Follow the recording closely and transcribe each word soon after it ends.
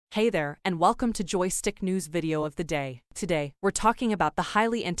Hey there, and welcome to Joystick News video of the day. Today, we're talking about the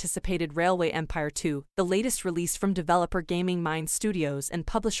highly anticipated Railway Empire 2, the latest release from developer Gaming Mind Studios and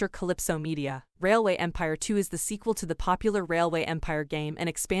publisher Kalypso Media. Railway Empire 2 is the sequel to the popular Railway Empire game and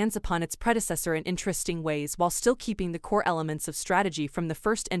expands upon its predecessor in interesting ways while still keeping the core elements of strategy from the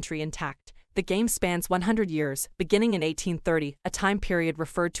first entry intact. The game spans 100 years, beginning in 1830, a time period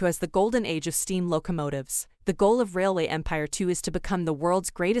referred to as the Golden Age of steam locomotives. The goal of Railway Empire 2 is to become the world's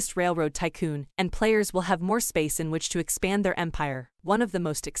greatest railroad tycoon, and players will have more space in which to expand their empire. One of the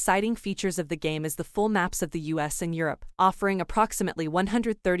most exciting features of the game is the full maps of the US and Europe, offering approximately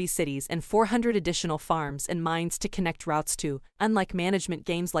 130 cities and 400 additional farms and mines to connect routes to. Unlike management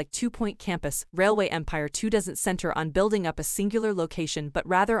games like 2 Point Campus, Railway Empire 2 doesn't center on building up a singular location but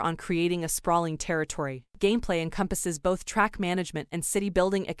rather on creating a sprawling territory. Gameplay encompasses both track management and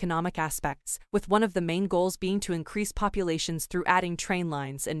city-building economic aspects, with one of the main goals being to increase populations through adding train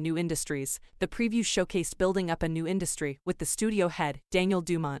lines and new industries. The preview showcased building up a new industry, with the studio head, Daniel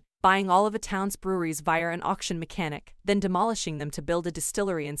Dumont, buying all of a town's breweries via an auction mechanic, then demolishing them to build a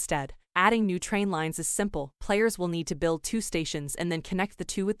distillery instead. Adding new train lines is simple. Players will need to build 2 stations and then connect the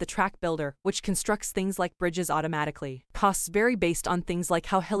 2 with the track builder, which constructs things like bridges automatically. Costs vary based on things like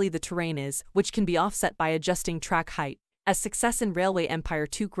how hilly the terrain is, which can be offset by adjusting track height. As success in Railway Empire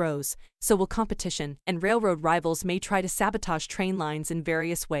 2 grows, so will competition, and railroad rivals may try to sabotage train lines in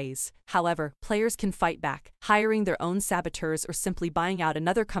various ways. However, players can fight back, hiring their own saboteurs or simply buying out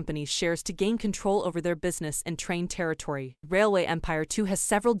another company's shares to gain control over their business and train territory. Railway Empire 2 has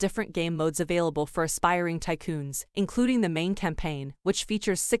several different game modes available for aspiring tycoons, including the main campaign, which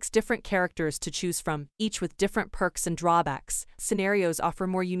features 6 different characters to choose from, each with different perks and drawbacks. Scenarios offer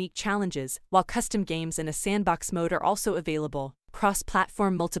more unique challenges, while custom games and a sandbox mode are also available.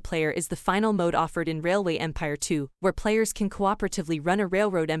 Cross-platform multiplayer is the final mode offered in Railway Empire 2, where players can cooperatively run a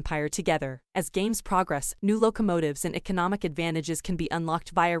railroad empire together. As games progress, new locomotives and economic advantages can be unlocked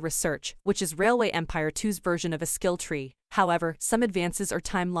via research, which is Railway Empire 2's version of a skill tree. However, some advances are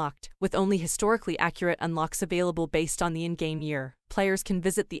time-locked, with only historically accurate unlocks available based on the in-game year. Players can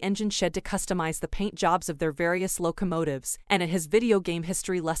visit the engine shed to customize the paint jobs of their various locomotives, and it has video game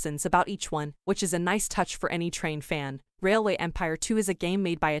history lessons about each one, which is a nice touch for any train fan. Railway Empire 2 is a game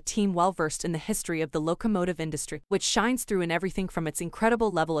made by a team well-versed in the history of the locomotive industry, which shines through in everything from its incredible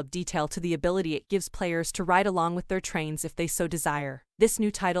level of detail to the ability it gives players to ride along with their trains if they so desire. This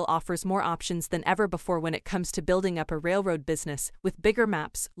new title offers more options than ever before when it comes to building up a railroad business, with bigger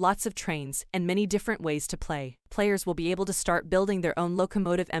maps, lots of trains, and many different ways to play. Players will be able to start building their own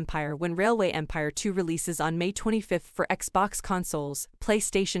locomotive empire when Railway Empire 2 releases on May 25th for Xbox consoles,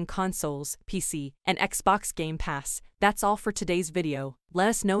 PlayStation consoles, PC, and Xbox Game Pass. That's all for today's video. Let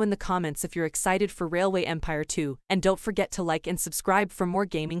us know in the comments if you're excited for Railway Empire 2, and don't forget to like and subscribe for more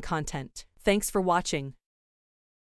gaming content. Thanks for watching.